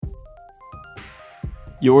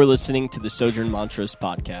You're listening to the Sojourn Montrose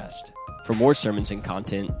podcast. For more sermons and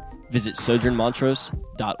content, visit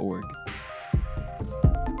sojournmontrose.org.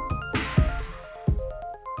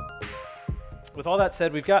 With all that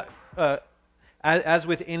said, we've got, as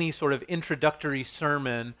with any sort of introductory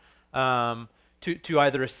sermon to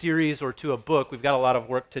either a series or to a book, we've got a lot of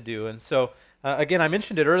work to do. And so, again, I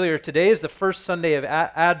mentioned it earlier, today is the first Sunday of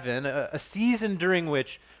Advent, a season during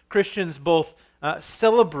which Christians both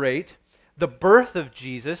celebrate the birth of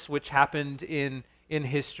Jesus, which happened in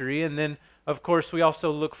history, and then, of course, we also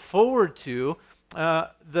look forward to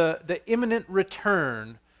the imminent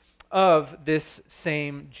return of this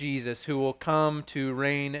same Jesus who will come to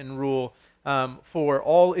reign and rule for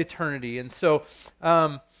all eternity. And so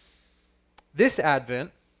this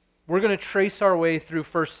Advent, we're going to trace our way through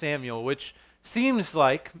 1 Samuel, which seems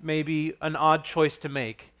like maybe an odd choice to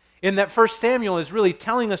make, in that 1 Samuel is really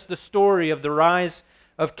telling us the story of the rise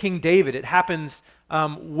of King David. It happens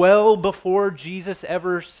well before Jesus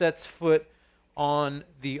ever sets foot on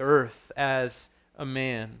the earth as a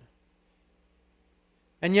man.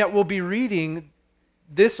 And yet we'll be reading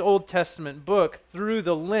this Old Testament book through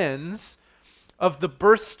the lens of the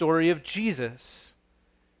birth story of Jesus.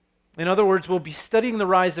 In other words, we'll be studying the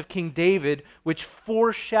rise of King David, which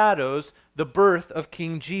foreshadows the birth of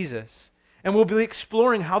King Jesus. And we'll be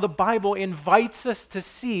exploring how the Bible invites us to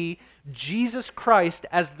see Jesus Christ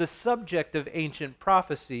as the subject of ancient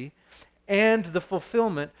prophecy and the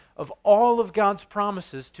fulfillment of all of God's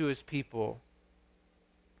promises to His people.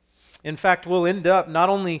 In fact, we'll end up not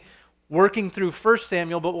only working through 1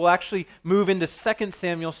 Samuel, but we'll actually move into 2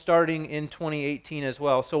 Samuel starting in 2018 as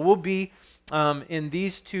well. So we'll be in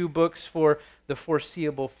these two books for the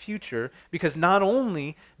foreseeable future, because not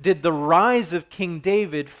only did the rise of King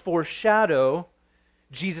David foreshadow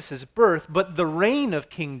Jesus' birth, but the reign of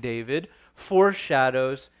King David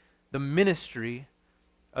foreshadows the ministry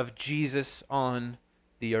of Jesus on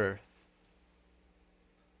the earth.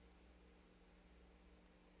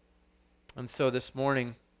 And so this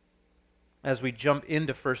morning, as we jump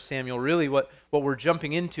into 1 Samuel, really what we're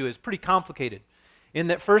jumping into is pretty complicated, in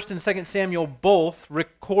that 1 and 2 Samuel both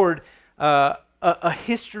record a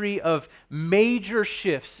history of major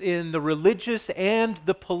shifts in the religious and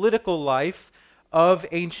the political life of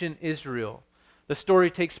ancient Israel. The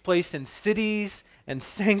story takes place in cities and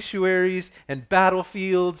sanctuaries and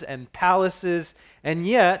battlefields and palaces, and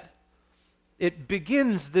yet it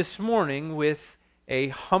begins this morning with a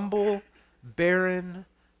humble, barren,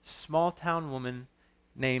 small-town woman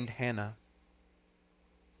named Hannah.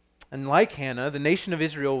 And like Hannah, the nation of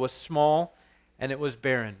Israel was small and it was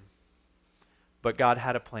barren. But God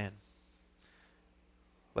had a plan.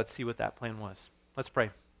 Let's see what that plan was. Let's pray.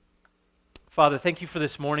 Father, thank you for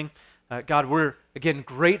this morning. God, we're, again,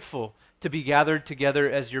 grateful to be gathered together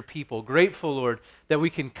as your people. Grateful, Lord, that we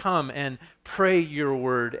can come and pray your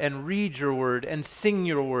word and read your word and sing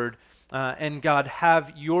your word. And God,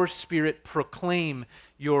 have your Spirit proclaim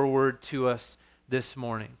your word to us this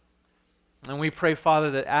morning. And we pray, Father,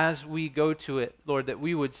 that as we go to it, Lord, that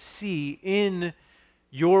we would see in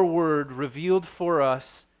your word revealed for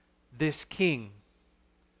us this King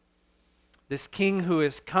who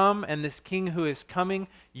has come and this King who is coming,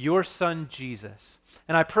 your Son Jesus.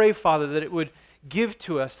 And I pray, Father, that it would give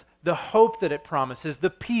to us the hope that it promises, the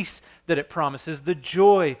peace that it promises, the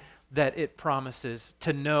joy that it promises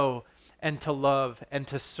to know and to love and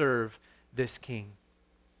to serve this King.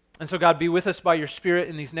 And so, God, be with us by your Spirit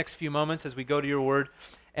in these next few moments as we go to your word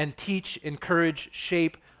and teach, encourage,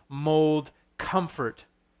 shape, mold, comfort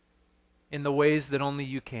in the ways that only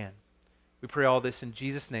you can. We pray all this in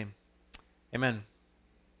Jesus' name. Amen.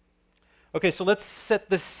 Okay, so let's set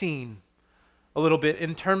the scene a little bit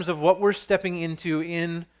in terms of what we're stepping into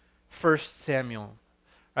in 1 Samuel.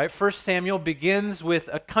 All right, 1 Samuel begins with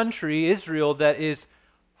a country, Israel, that is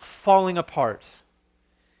falling apart.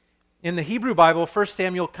 In the Hebrew Bible, 1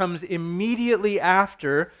 Samuel comes immediately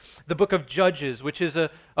after the book of Judges, which is a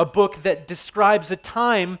book that describes a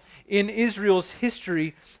time in Israel's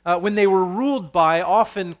history when they were ruled by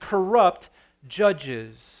often corrupt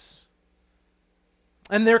judges.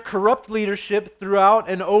 And their corrupt leadership throughout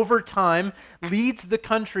and over time leads the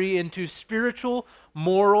country into spiritual,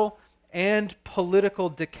 moral, and political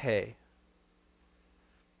decay.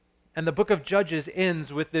 And the book of Judges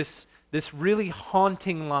ends with this really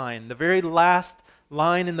haunting line. The very last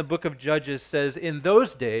line in the book of Judges says, in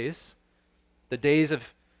those days, the days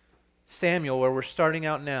of Samuel, where we're starting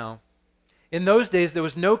out now, in those days there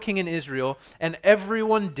was no king in Israel, and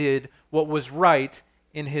everyone did what was right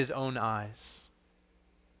in his own eyes.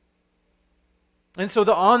 And so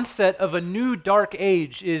the onset of a new dark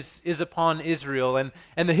age is upon Israel. And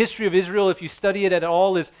the history of Israel, if you study it at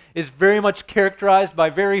all, is very much characterized by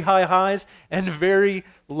very high highs and very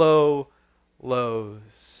low lows.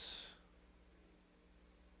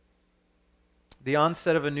 The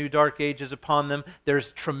onset of a new dark age is upon them.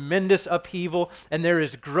 There's tremendous upheaval, and there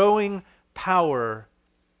is growing power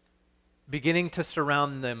beginning to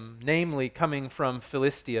surround them, namely coming from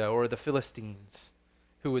Philistia, or the Philistines,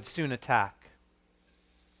 who would soon attack.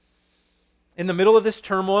 In the middle of this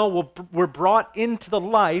turmoil, we're brought into the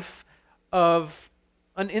life of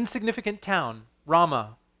an insignificant town,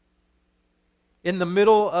 Ramah, in the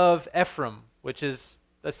middle of Ephraim, which is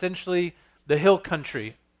essentially the hill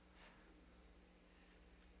country.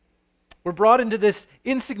 We're brought into this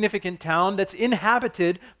insignificant town that's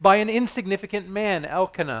inhabited by an insignificant man,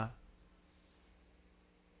 Elkanah,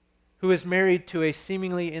 who is married to a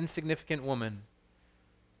seemingly insignificant woman,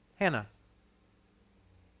 Hannah,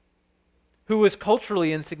 who was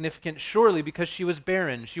culturally insignificant, surely because she was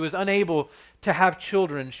barren. She was unable to have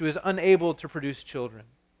children. She was unable to produce children.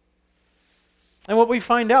 And what we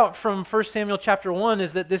find out from 1 Samuel chapter 1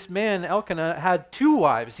 is that this man, Elkanah, had two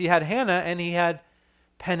wives. He had Hannah and he had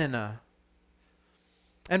Peninnah.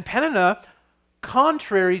 And Peninnah,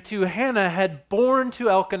 contrary to Hannah, had borne to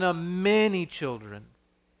Elkanah many children,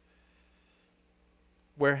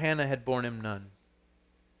 where Hannah had borne him none.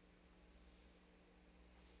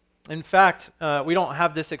 In fact, we don't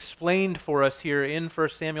have this explained for us here in 1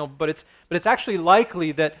 Samuel, but it's actually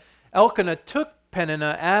likely that Elkanah took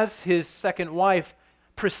Peninnah as his second wife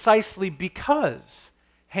precisely because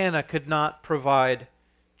Hannah could not provide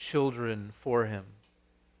children for him.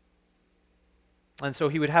 And so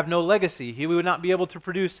he would have no legacy. He would not be able to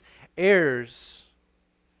produce heirs.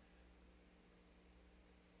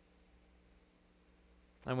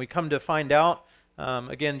 And we come to find out,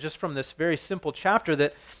 again, just from this very simple chapter,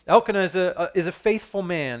 that Elkanah is a faithful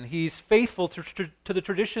man. He's faithful to the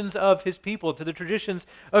traditions of his people, to the traditions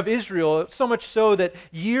of Israel, so much so that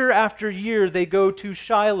year after year they go to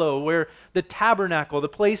Shiloh, where the tabernacle, the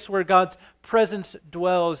place where God's presence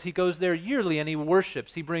dwells. He goes there yearly and he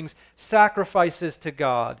worships. He brings sacrifices to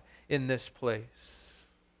God in this place.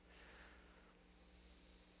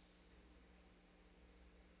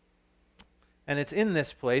 And it's in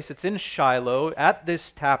this place, it's in Shiloh, at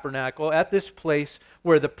this tabernacle, at this place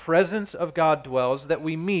where the presence of God dwells, that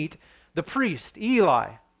we meet the priest,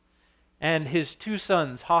 Eli, and his two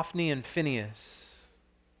sons, Hophni and Phinehas.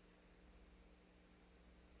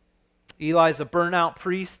 Eli's a burnt-out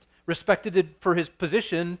priest, respected for his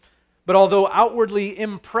position, but although outwardly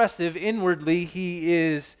impressive, inwardly he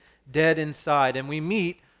is dead inside. And we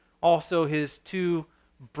meet also his two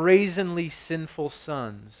brazenly sinful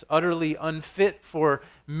sons, utterly unfit for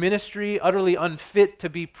ministry, utterly unfit to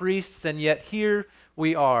be priests, and yet here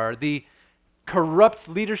we are. The corrupt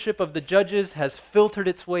leadership of the judges has filtered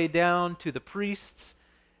its way down to the priests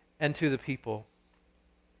and to the people.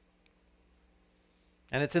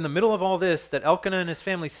 And it's in the middle of all this that Elkanah and his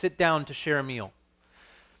family sit down to share a meal.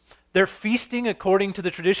 They're feasting according to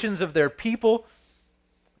the traditions of their people,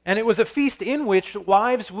 and it was a feast in which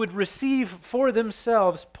wives would receive for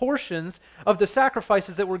themselves portions of the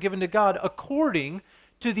sacrifices that were given to God according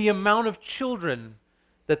to the amount of children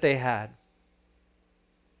that they had.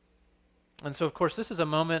 And so, of course, this is a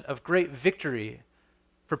moment of great victory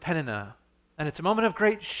for Peninnah, and it's a moment of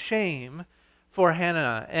great shame for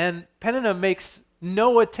Hannah. And Peninnah makes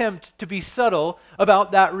no attempt to be subtle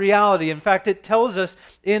about that reality. In fact, it tells us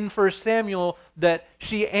in 1 Samuel that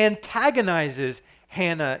she antagonizes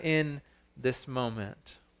Hannah in this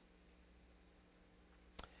moment.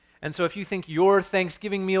 And so if you think your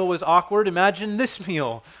Thanksgiving meal was awkward, imagine this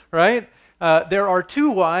meal, right? There are two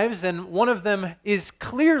wives, and one of them is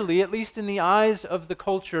clearly, at least in the eyes of the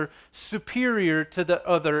culture, superior to the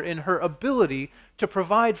other in her ability to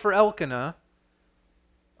provide for Elkanah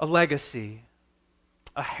a legacy,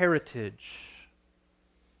 a heritage.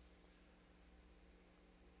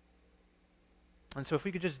 And so if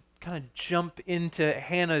we could just kind of jump into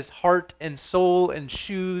Hannah's heart and soul and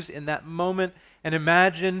shoes in that moment and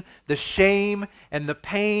imagine the shame and the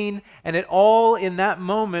pain, and it all in that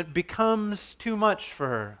moment becomes too much for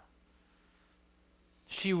her.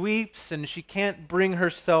 She weeps and she can't bring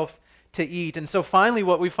herself to eat. And so finally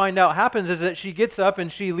what we find out happens is that she gets up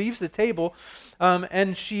and she leaves the table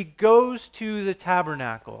and she goes to the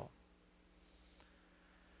tabernacle.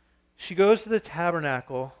 She goes to the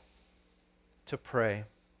tabernacle to pray.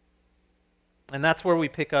 And that's where we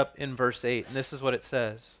pick up in verse 8, and this is what it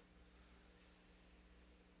says.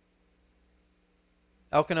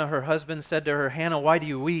 Elkanah, her husband, said to her, "Hannah, why do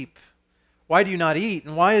you weep? Why do you not eat?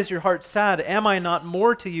 And why is your heart sad? Am I not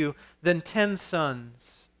more to you than 10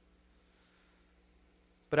 sons?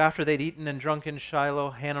 But after they'd eaten and drunk in Shiloh,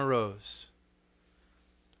 Hannah rose.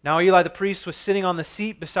 Now Eli the priest was sitting on the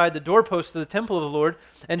seat beside the doorpost of the temple of the Lord,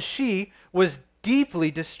 and she was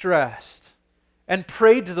deeply distressed and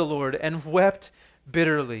prayed to the Lord and wept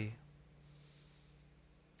bitterly.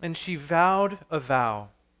 And she vowed a vow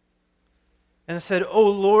and said, O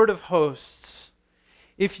Lord of hosts,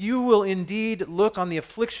 if you will indeed look on the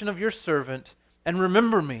affliction of your servant and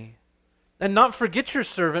remember me, and not forget your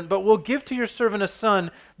servant, but will give to your servant a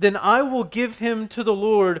son, then I will give him to the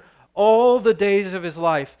Lord all the days of his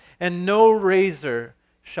life, and no razor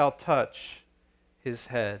shall touch his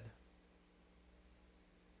head.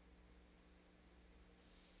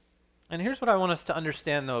 And here's what I want us to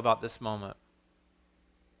understand, though, about this moment.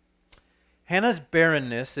 Hannah's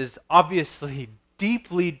barrenness is obviously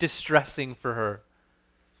deeply distressing for her.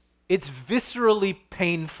 It's viscerally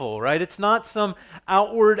painful, right? It's not some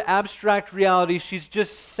outward abstract reality. She's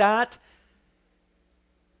just sat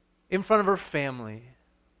in front of her family,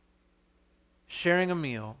 sharing a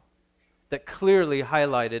meal that clearly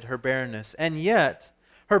highlighted her barrenness. And yet,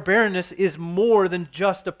 her barrenness is more than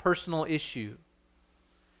just a personal issue.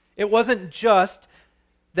 It wasn't just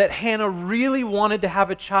that Hannah really wanted to have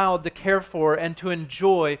a child to care for and to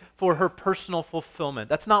enjoy for her personal fulfillment.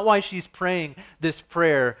 That's not why she's praying this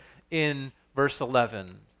prayer in verse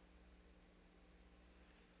 11.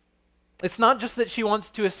 It's not just that she wants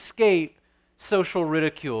to escape social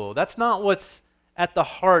ridicule. That's not what's at the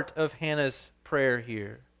heart of Hannah's prayer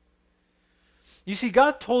here. You see,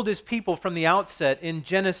 God told his people from the outset in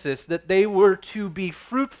Genesis that they were to be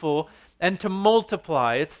fruitful and to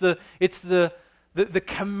multiply. It's the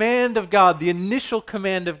command of God, the initial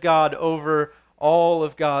command of God over all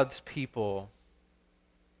of God's people.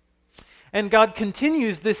 And God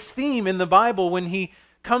continues this theme in the Bible when he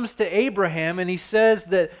comes to Abraham and he says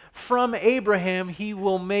that from Abraham he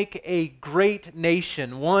will make a great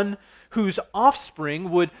nation, one whose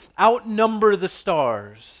offspring would outnumber the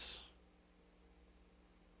stars.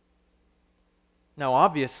 Now,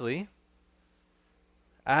 obviously,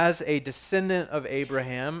 as a descendant of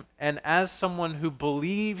Abraham and as someone who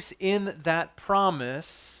believes in that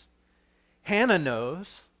promise, Hannah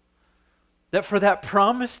knows that for that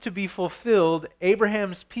promise to be fulfilled,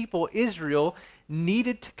 Abraham's people, Israel,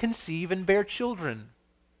 needed to conceive and bear children.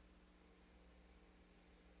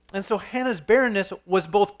 And so Hannah's barrenness was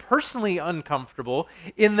both personally uncomfortable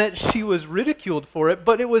in that she was ridiculed for it,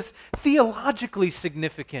 but it was theologically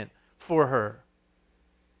significant for her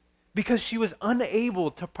because she was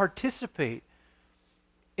unable to participate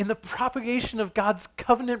in the propagation of God's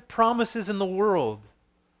covenant promises in the world.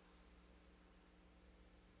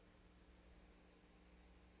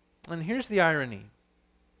 And here's the irony.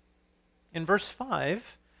 In verse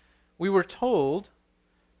 5, we were told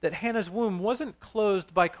that Hannah's womb wasn't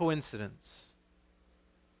closed by coincidence,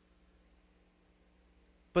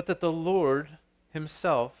 but that the Lord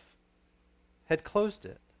himself had closed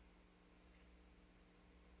it.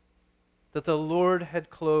 That the Lord had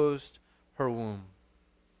closed her womb.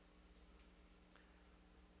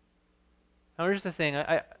 Now here's the thing.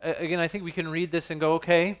 I think we can read this and go,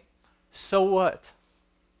 okay, so what?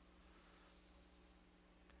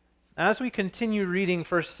 As we continue reading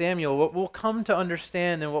 1 Samuel, what we'll come to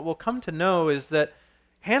understand and what we'll come to know is that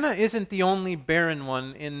Hannah isn't the only barren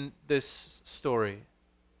one in this story.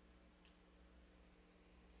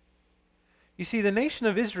 You see, the nation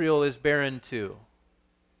of Israel is barren too.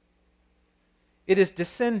 It is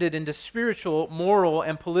descended into spiritual, moral,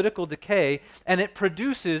 and political decay, and it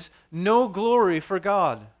produces no glory for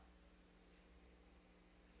God.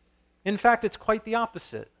 In fact, it's quite the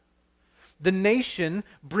opposite. The nation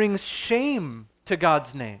brings shame to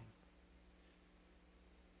God's name.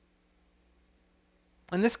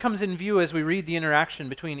 And this comes in view as we read the interaction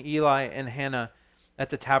between Eli and Hannah at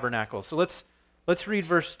the tabernacle. So let's read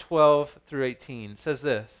verse 12 through 18. It says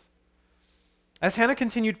this. As Hannah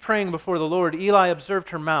continued praying before the Lord, Eli observed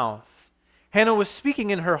her mouth. Hannah was speaking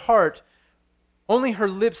in her heart, only her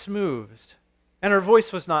lips moved, and her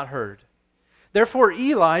voice was not heard. Therefore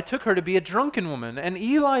Eli took her to be a drunken woman, and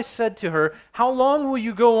Eli said to her, "How long will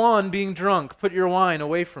you go on being drunk? Put your wine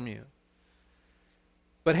away from you."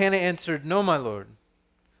 But Hannah answered, "No, my Lord.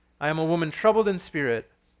 I am a woman troubled in spirit.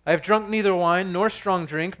 I have drunk neither wine nor strong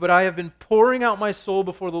drink, but I have been pouring out my soul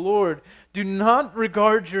before the Lord. Do not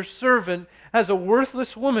regard your servant as a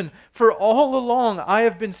worthless woman, for all along I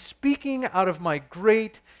have been speaking out of my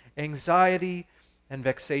great anxiety and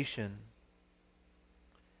vexation."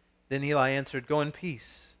 Then Eli answered, "Go in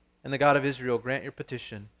peace, and the God of Israel grant your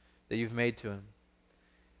petition that you've made to him."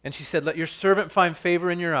 And she said, "Let your servant find favor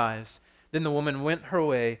in your eyes." Then the woman went her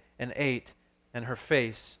way and ate, and her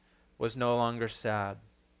face was no longer sad.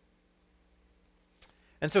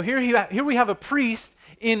 And so here we have a priest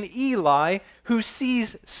in Eli who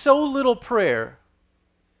sees so little prayer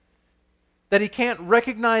that he can't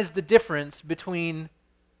recognize the difference between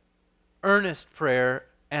earnest prayer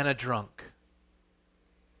and a drunk.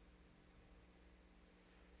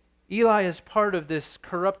 Eli is part of this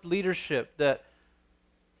corrupt leadership that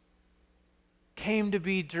came to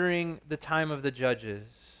be during the time of the judges,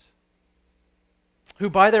 who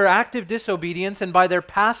by their active disobedience and by their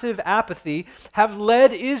passive apathy have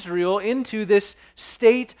led Israel into this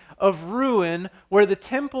state of ruin where the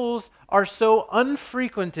temples are so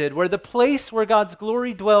unfrequented, where the place where God's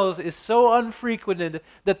glory dwells is so unfrequented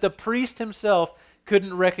that the priest himself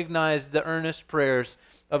couldn't recognize the earnest prayers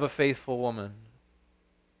of a faithful woman.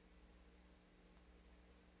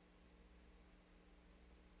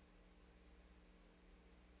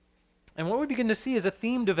 And what we begin to see is a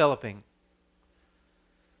theme developing.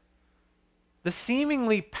 The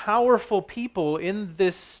seemingly powerful people in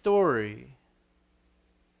this story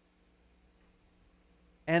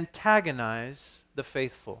antagonize the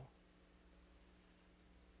faithful.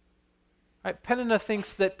 Right? Peninnah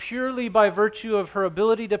thinks that purely by virtue of her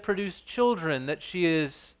ability to produce children that she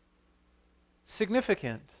is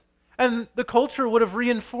significant. And the culture would have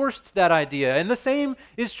reinforced that idea. And the same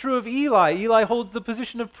is true of Eli. Eli holds the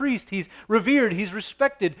position of priest. He's revered, he's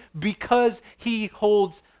respected because he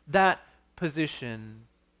holds that position.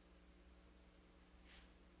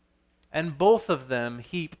 And both of them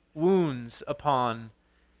heap wounds upon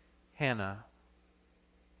Hannah.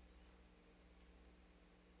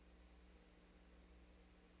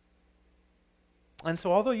 And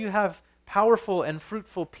so although you have powerful and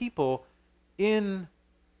fruitful people in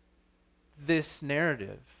this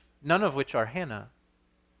narrative, none of which are Hannah,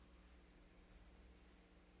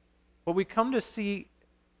 what we come to see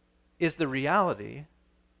is the reality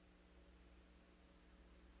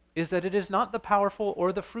is that it is not the powerful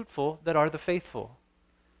or the fruitful that are the faithful.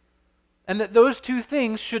 And that those two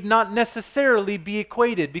things should not necessarily be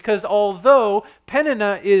equated, because although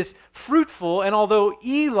Peninnah is fruitful and although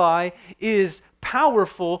Eli is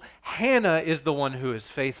powerful, Hannah is the one who is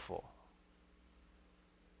faithful.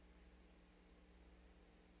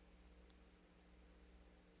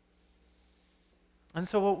 And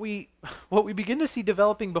so what we begin to see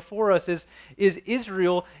developing before us is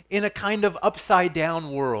Israel in a kind of upside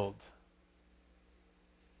down world.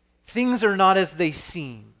 Things are not as they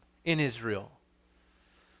seem in Israel.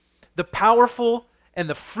 The powerful and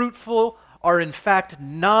the fruitful are in fact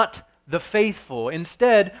not the faithful.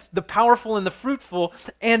 Instead, the powerful and the fruitful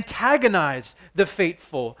antagonize the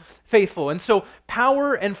faithful. And so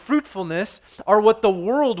power and fruitfulness are what the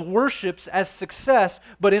world worships as success,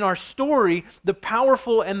 but in our story, the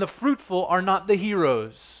powerful and the fruitful are not the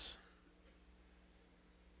heroes.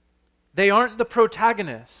 They aren't the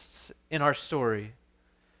protagonists in our story.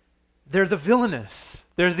 They're the villainous.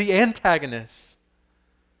 They're the antagonists.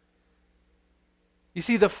 You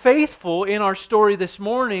see, the faithful in our story this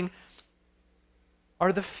morning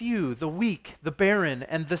are the few, the weak, the barren,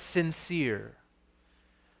 and the sincere.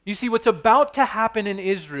 You see, what's about to happen in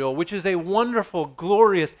Israel, which is a wonderful,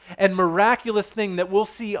 glorious, and miraculous thing that we'll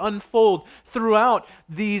see unfold throughout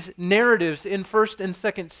these narratives in 1st and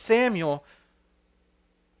 2nd Samuel,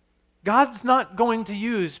 God's not going to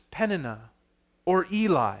use Peninnah or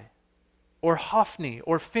Eli or Hophni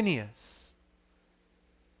or Phinehas.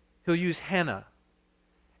 He'll use Hannah.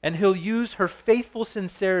 And he'll use her faithful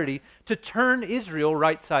sincerity to turn Israel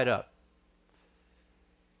right side up.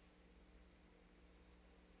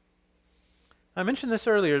 I mentioned this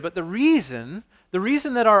earlier, but the reason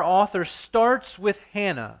that our author starts with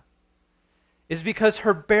Hannah is because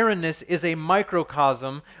her barrenness is a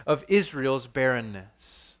microcosm of Israel's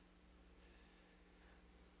barrenness.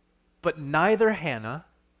 But neither Hannah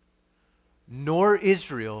nor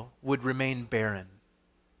Israel would remain barren.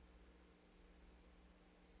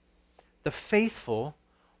 The faithful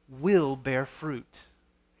will bear fruit.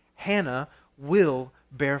 Hannah will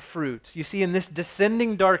bear fruit. You see, in this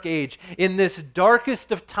descending dark age, in this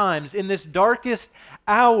darkest of times, in this darkest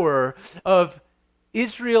hour of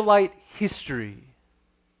Israelite history,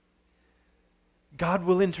 God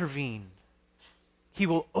will intervene. He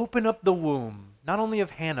will open up the womb, not only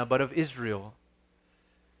of Hannah, but of Israel,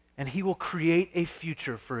 and he will create a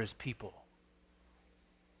future for his people.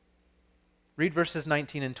 Read verses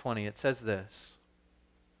 19 and 20. It says this.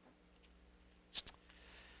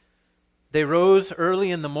 They rose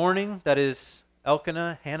early in the morning, that is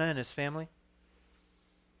Elkanah, Hannah, and his family.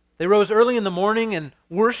 They rose early in the morning and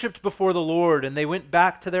worshipped before the Lord, and they went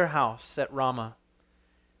back to their house at Ramah.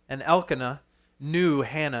 And Elkanah knew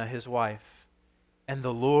Hannah his wife, and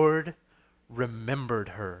the Lord remembered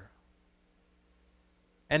her.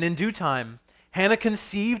 And in due time, Hannah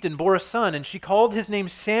conceived and bore a son, and she called his name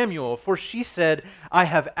Samuel, for she said, I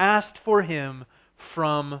have asked for him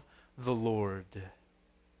from the Lord.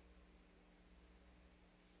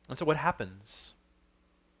 And so what happens?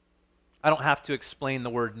 I don't have to explain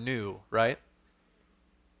the word "new," right?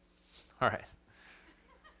 All right.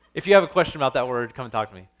 If you have a question about that word, come and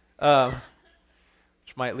talk to me.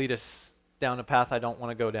 Which might lead us down a path I don't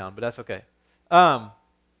want to go down, but that's okay. What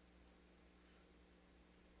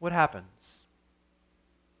happens?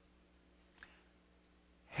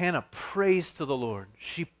 Hannah prays to the Lord.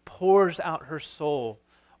 She pours out her soul,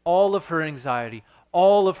 all of her anxiety,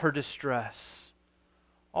 all of her distress,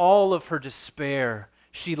 all of her despair.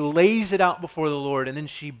 She lays it out before the Lord, and then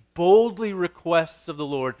she boldly requests of the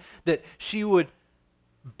Lord that she would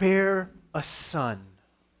bear a son.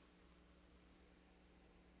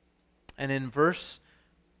 And in verse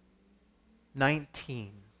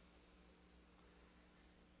 19,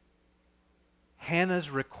 Hannah's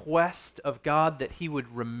request of God that he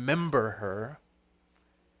would remember her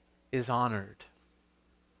is honored.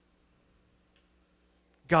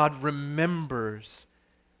 God remembers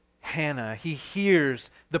Hannah. He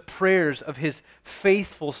hears the prayers of his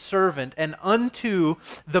faithful servant, and unto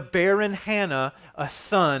the barren Hannah a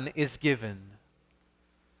son is given.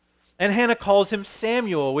 And Hannah calls him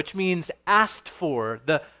Samuel, which means asked for,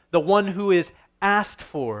 the one who is asked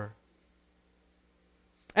for.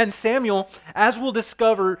 And Samuel, as we'll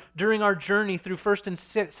discover during our journey through 1st and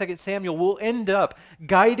 2nd Samuel, will end up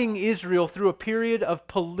guiding Israel through a period of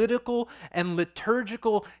political and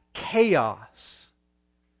liturgical chaos.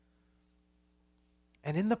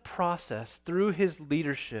 And in the process, through his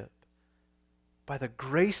leadership, by the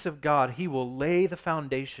grace of God, he will lay the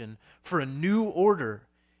foundation for a new order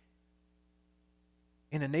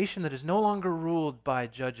in a nation that is no longer ruled by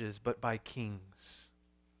judges, but by kings.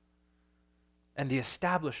 And the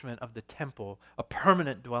establishment of the temple, a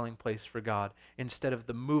permanent dwelling place for God, instead of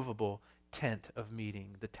the movable tent of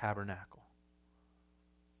meeting, the tabernacle.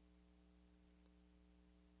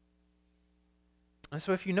 And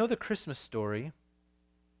so if you know the Christmas story,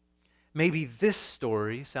 maybe this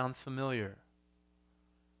story sounds familiar.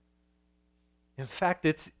 In fact,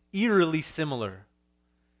 it's eerily similar.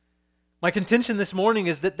 My contention this morning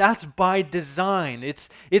is that that's by design. It's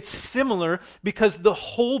similar because the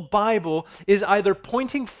whole Bible is either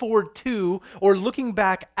pointing forward to or looking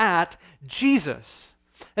back at Jesus.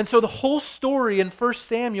 And so the whole story in 1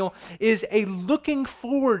 Samuel is a looking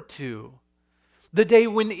forward to the day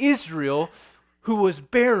when Israel, who was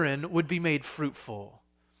barren, would be made fruitful.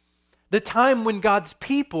 The time when God's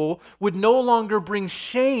people would no longer bring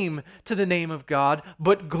shame to the name of God,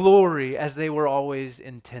 but glory as they were always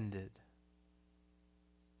intended.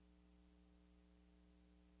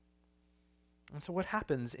 And so what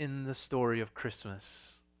happens in the story of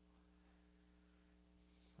Christmas?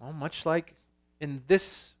 Well, much like in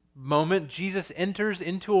this moment, Jesus enters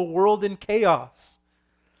into a world in chaos.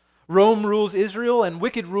 Rome rules Israel, and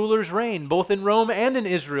wicked rulers reign, both in Rome and in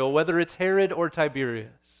Israel, whether it's Herod or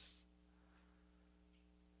Tiberius.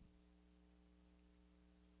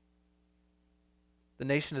 The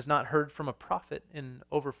nation has not heard from a prophet in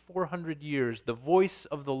over 400 years. The voice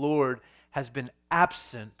of the Lord has been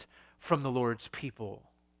absent from the Lord's people.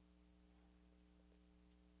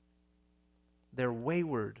 They're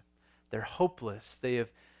wayward. They're hopeless. They have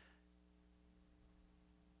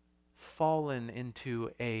fallen into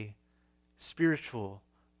a spiritual,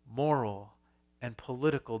 moral, and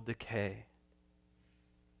political decay.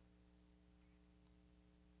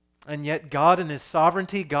 And yet God in his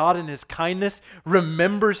sovereignty, God in his kindness,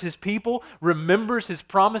 remembers his people, remembers his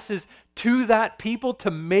promises to that people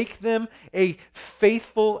to make them a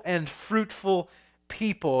faithful and fruitful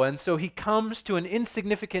people. And so he comes to an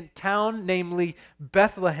insignificant town, namely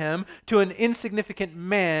Bethlehem, to an insignificant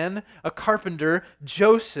man, a carpenter,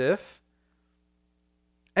 Joseph,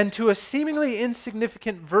 and to a seemingly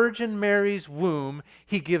insignificant Virgin Mary's womb,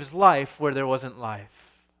 he gives life where there wasn't life.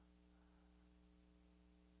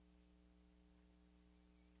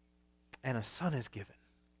 And a son is given.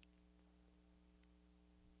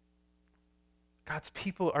 God's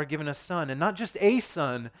people are given a son, and not just a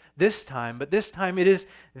son this time, but this time it is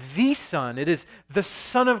the Son. It is the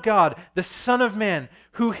Son of God, the Son of Man,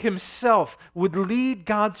 who himself would lead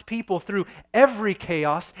God's people through every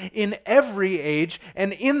chaos, in every age,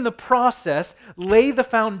 and in the process lay the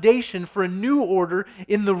foundation for a new order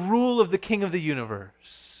in the rule of the King of the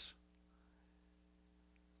universe.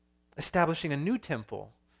 establishing a new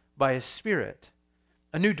temple by his Spirit,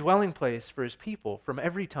 a new dwelling place for his people from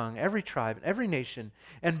every tongue, every tribe, and every nation.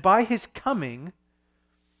 And by his coming,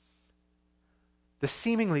 the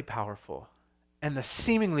seemingly powerful and the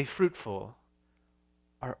seemingly fruitful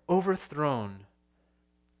are overthrown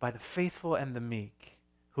by the faithful and the meek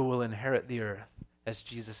who will inherit the earth, as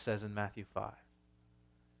Jesus says in Matthew 5.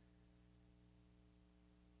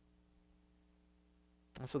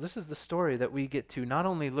 And so this is the story that we get to not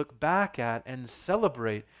only look back at and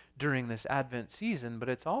celebrate during this Advent season, but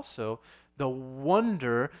it's also the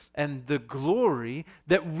wonder and the glory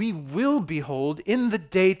that we will behold in the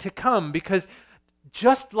day to come. Because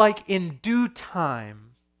just like in due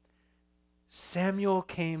time, Samuel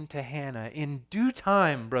came to Hannah, in due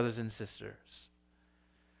time, brothers and sisters,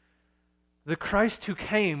 the Christ who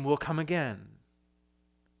came will come again,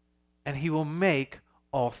 and he will make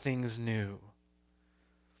all things new.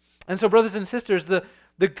 And so, brothers and sisters, the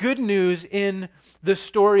good news in the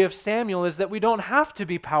story of Samuel is that we don't have to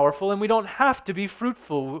be powerful and we don't have to be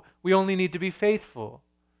fruitful. We only need to be faithful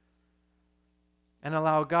and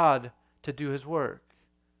allow God to do his work.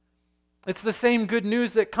 It's the same good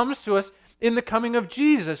news that comes to us in the coming of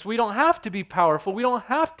Jesus. We don't have to be powerful. We don't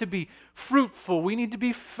have to be fruitful. We need to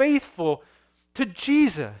be faithful to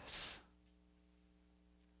Jesus.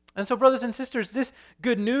 And so, brothers and sisters, this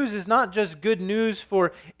good news is not just good news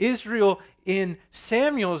for Israel in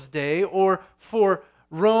Samuel's day or for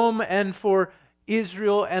Rome and for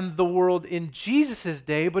Israel and the world in Jesus'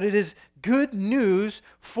 day, but it is good news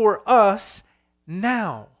for us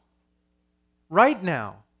now, right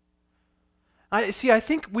now. I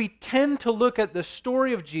think we tend to look at the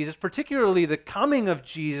story of Jesus, particularly the coming of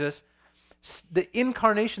Jesus, the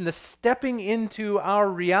incarnation, the stepping into our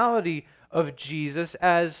reality of Jesus,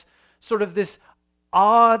 as sort of this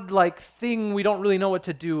odd thing we don't really know what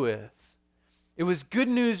to do with. It was good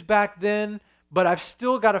news back then, but I've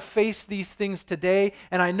still got to face these things today,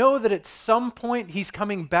 and I know that at some point he's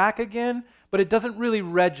coming back again, but it doesn't really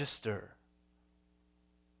register.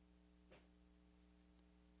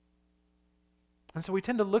 And so we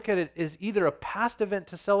tend to look at it as either a past event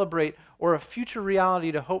to celebrate or a future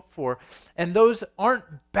reality to hope for. And those aren't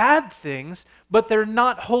bad things, but they're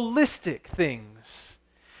not holistic things.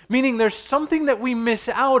 Meaning there's something that we miss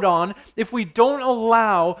out on if we don't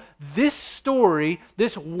allow this story,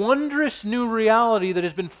 this wondrous new reality that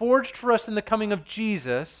has been forged for us in the coming of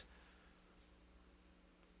Jesus,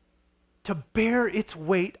 to bear its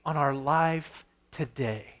weight on our life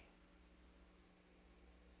today.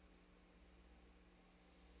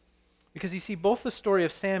 Because you see, both the story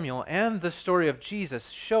of Samuel and the story of Jesus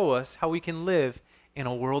show us how we can live in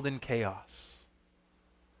a world in chaos.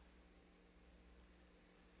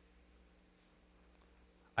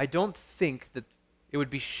 I don't think that it would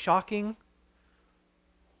be shocking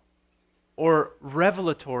or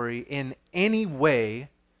revelatory in any way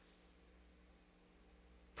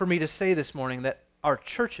for me to say this morning that our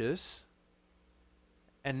churches,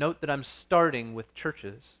 and note that I'm starting with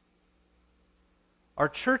churches, our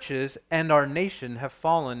churches and our nation have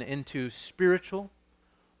fallen into spiritual,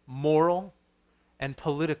 moral, and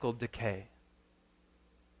political decay.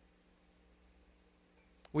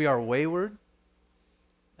 We are wayward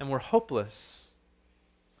and we're hopeless.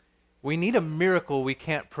 We need a miracle we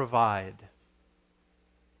can't provide.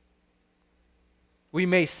 We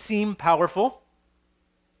may seem powerful,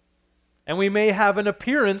 and we may have an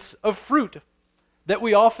appearance of fruit that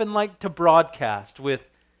we often like to broadcast with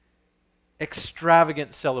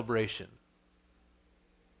extravagant celebration.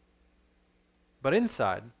 But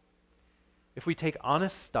inside, if we take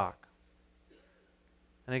honest stock,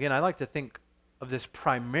 and again, I like to think of this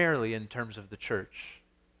primarily in terms of the church,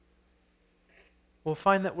 we'll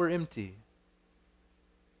find that we're empty.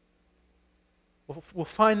 We'll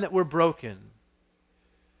find that we're broken.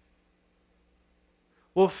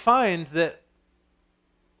 We'll find that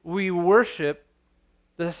we worship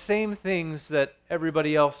the same things that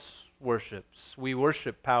everybody else worships. We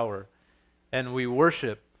worship power, and we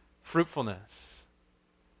worship fruitfulness,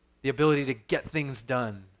 the ability to get things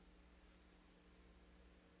done.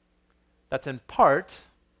 That's in part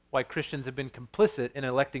why Christians have been complicit in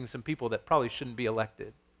electing some people that probably shouldn't be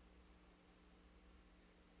elected.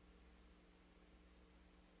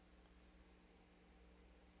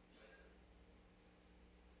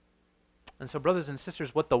 And so, brothers and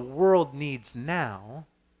sisters, what the world needs now,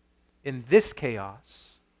 in this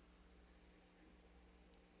chaos,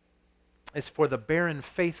 is for the barren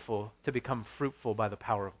faithful to become fruitful by the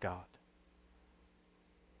power of God.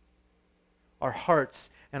 Our hearts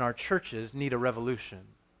and our churches need a revolution.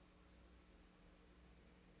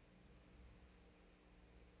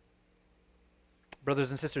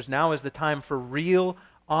 brothers and sisters, now is the time for real,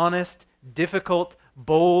 honest, difficult,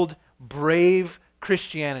 bold, brave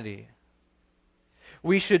Christianity.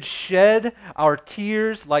 We should shed our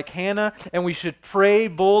tears like Hannah, and we should pray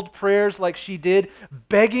bold prayers like she did,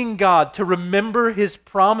 begging God to remember his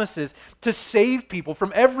promises to save people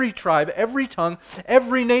from every tribe, every tongue,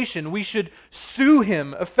 every nation. We should sue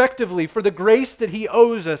him effectively for the grace that he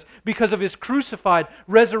owes us because of his crucified,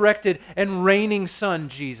 resurrected, and reigning Son,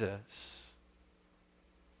 Jesus.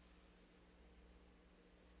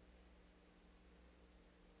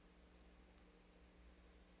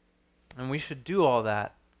 And we should do all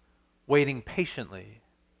that waiting patiently,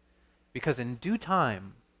 because in due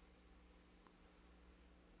time,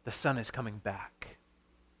 the Son is coming back.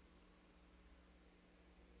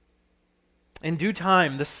 In due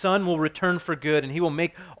time, the Son will return for good, and he will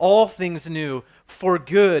make all things new for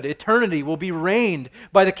good. Eternity will be reigned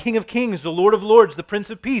by the King of Kings, the Lord of Lords, the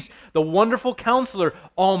Prince of Peace, the wonderful Counselor,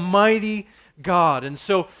 Almighty God. And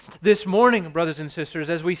so this morning, brothers and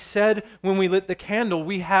sisters, as we said when we lit the candle,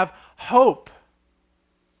 we have hope.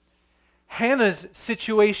 Hannah's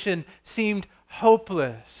situation seemed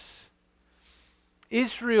hopeless.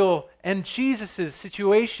 Israel and Jesus'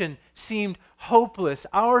 situation seemed hopeless.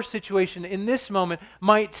 Our situation in this moment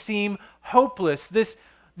might seem hopeless.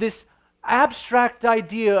 This abstract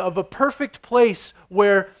idea of a perfect place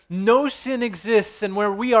where no sin exists and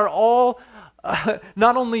where we are all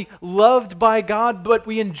not only loved by God, but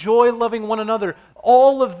we enjoy loving one another.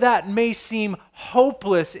 All of that may seem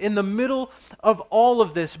hopeless in the middle of all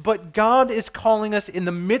of this, but God is calling us in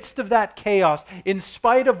the midst of that chaos, in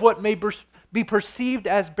spite of what may be perceived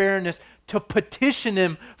as barrenness, to petition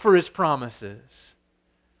him for his promises.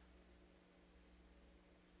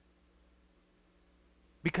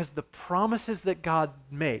 Because the promises that God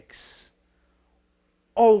makes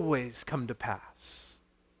always come to pass.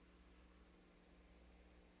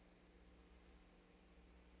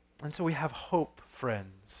 And so we have hope,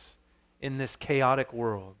 friends, in this chaotic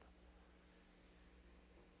world,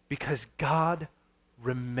 because God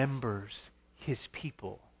remembers his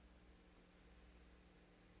people.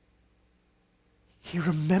 He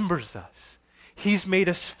remembers us. He's made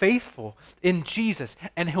us faithful in Jesus,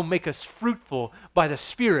 and he'll make us fruitful by the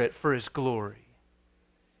Spirit for his glory.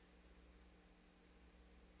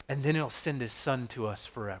 And then he'll send his Son to us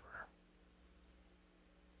forever.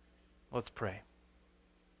 Let's pray.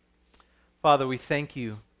 Father, we thank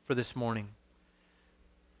you for this morning.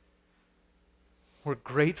 We're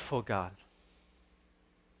grateful, God,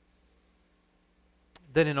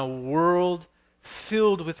 that in a world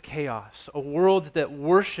filled with chaos, a world that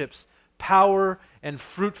worships power and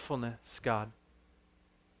fruitfulness, God,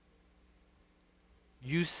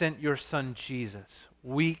 you sent your Son Jesus,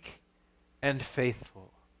 weak and faithful.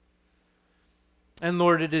 And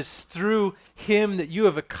Lord, it is through him that you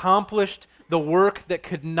have accomplished the work that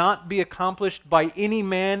could not be accomplished by any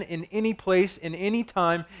man in any place, in any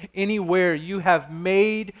time, anywhere. You have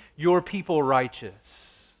made your people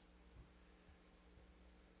righteous.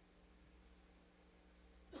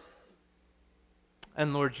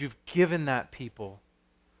 And Lord, you've given that people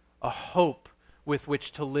a hope with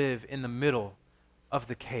which to live in the middle of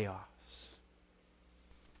the chaos.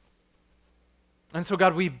 And so,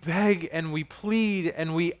 God, we beg and we plead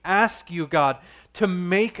and we ask you, God, to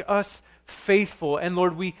make us faithful. And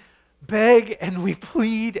Lord, we beg and we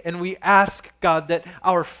plead and we ask, God, that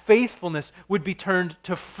our faithfulness would be turned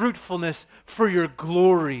to fruitfulness for your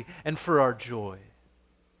glory and for our joy.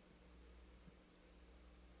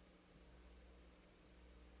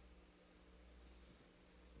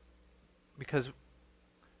 Because,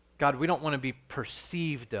 God, we don't want to be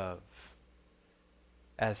perceived of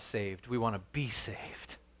as saved. We want to be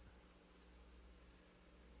saved.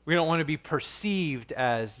 We don't want to be perceived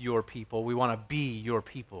as your people. We want to be your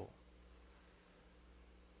people.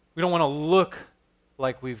 We don't want to look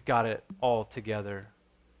like we've got it all together.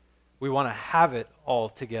 We want to have it all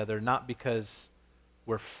together, not because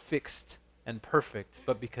we're fixed and perfect,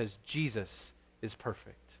 but because Jesus is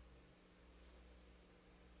perfect.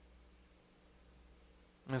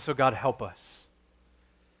 And so, God, help us.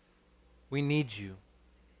 We need you.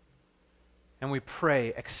 And we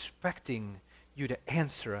pray expecting you to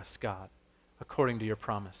answer us, God, according to your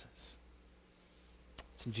promises.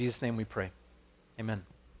 It's in Jesus' name we pray. Amen.